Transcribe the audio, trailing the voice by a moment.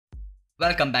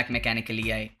Welcome back,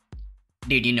 MechanicaLEi.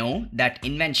 Did you know that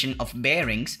invention of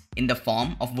bearings in the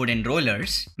form of wooden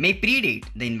rollers may predate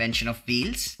the invention of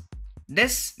wheels?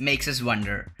 This makes us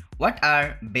wonder, what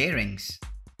are bearings?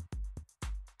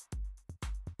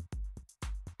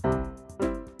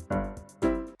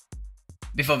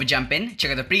 Before we jump in,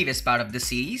 check out the previous part of the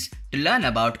series to learn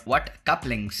about what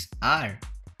couplings are.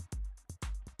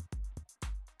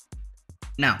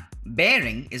 Now,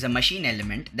 bearing is a machine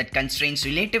element that constrains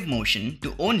relative motion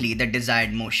to only the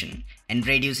desired motion and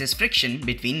reduces friction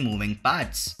between moving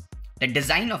parts. The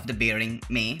design of the bearing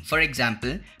may, for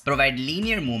example, provide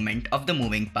linear movement of the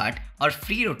moving part or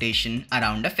free rotation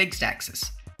around a fixed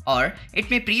axis. Or it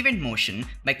may prevent motion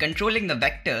by controlling the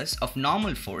vectors of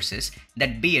normal forces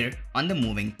that bear on the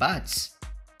moving parts.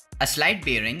 A slide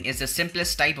bearing is the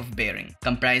simplest type of bearing,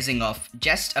 comprising of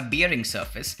just a bearing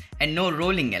surface and no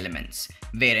rolling elements,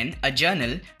 wherein a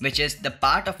journal, which is the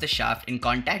part of the shaft in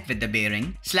contact with the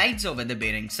bearing, slides over the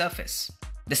bearing surface.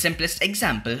 The simplest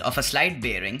example of a slide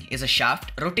bearing is a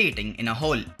shaft rotating in a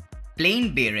hole.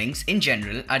 Plain bearings in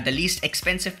general are the least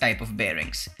expensive type of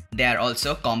bearings. They are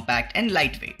also compact and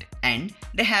lightweight, and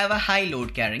they have a high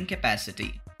load carrying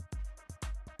capacity.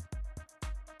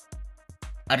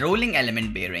 A rolling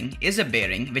element bearing is a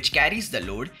bearing which carries the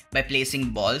load by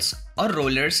placing balls or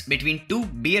rollers between two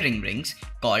bearing rings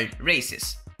called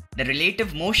races. The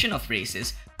relative motion of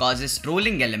races causes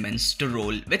rolling elements to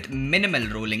roll with minimal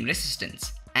rolling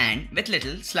resistance and with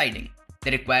little sliding.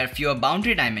 They require fewer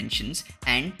boundary dimensions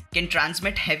and can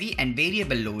transmit heavy and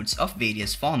variable loads of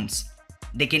various forms.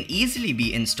 They can easily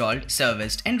be installed,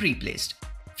 serviced, and replaced.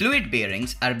 Fluid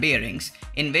bearings are bearings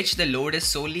in which the load is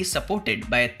solely supported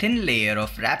by a thin layer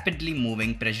of rapidly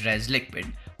moving pressurized liquid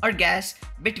or gas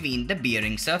between the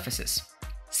bearing surfaces.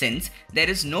 Since there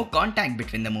is no contact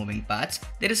between the moving parts,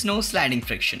 there is no sliding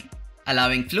friction,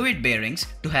 allowing fluid bearings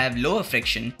to have lower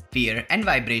friction, wear, and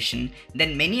vibration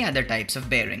than many other types of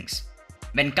bearings.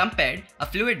 When compared, a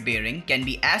fluid bearing can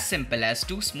be as simple as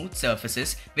two smooth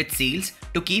surfaces with seals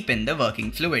to keep in the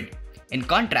working fluid. In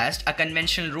contrast, a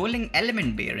conventional rolling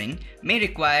element bearing may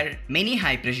require many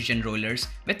high-precision rollers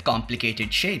with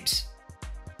complicated shapes.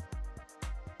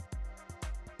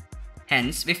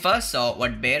 Hence, we first saw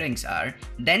what bearings are,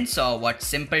 then saw what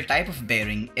simple type of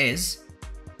bearing is,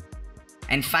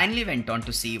 and finally went on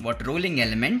to see what rolling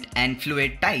element and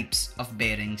fluid types of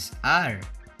bearings are.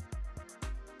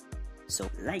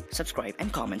 So like, subscribe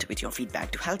and comment with your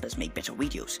feedback to help us make better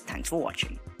videos. Thanks for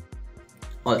watching.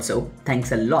 Also,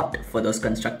 thanks a lot for those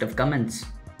constructive comments.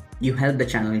 You help the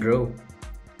channel grow.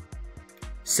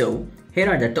 So, here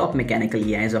are the top mechanical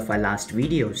EIs of our last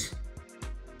videos.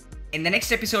 In the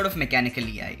next episode of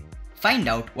MechanicaLEi, find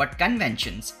out what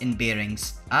conventions in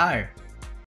bearings are.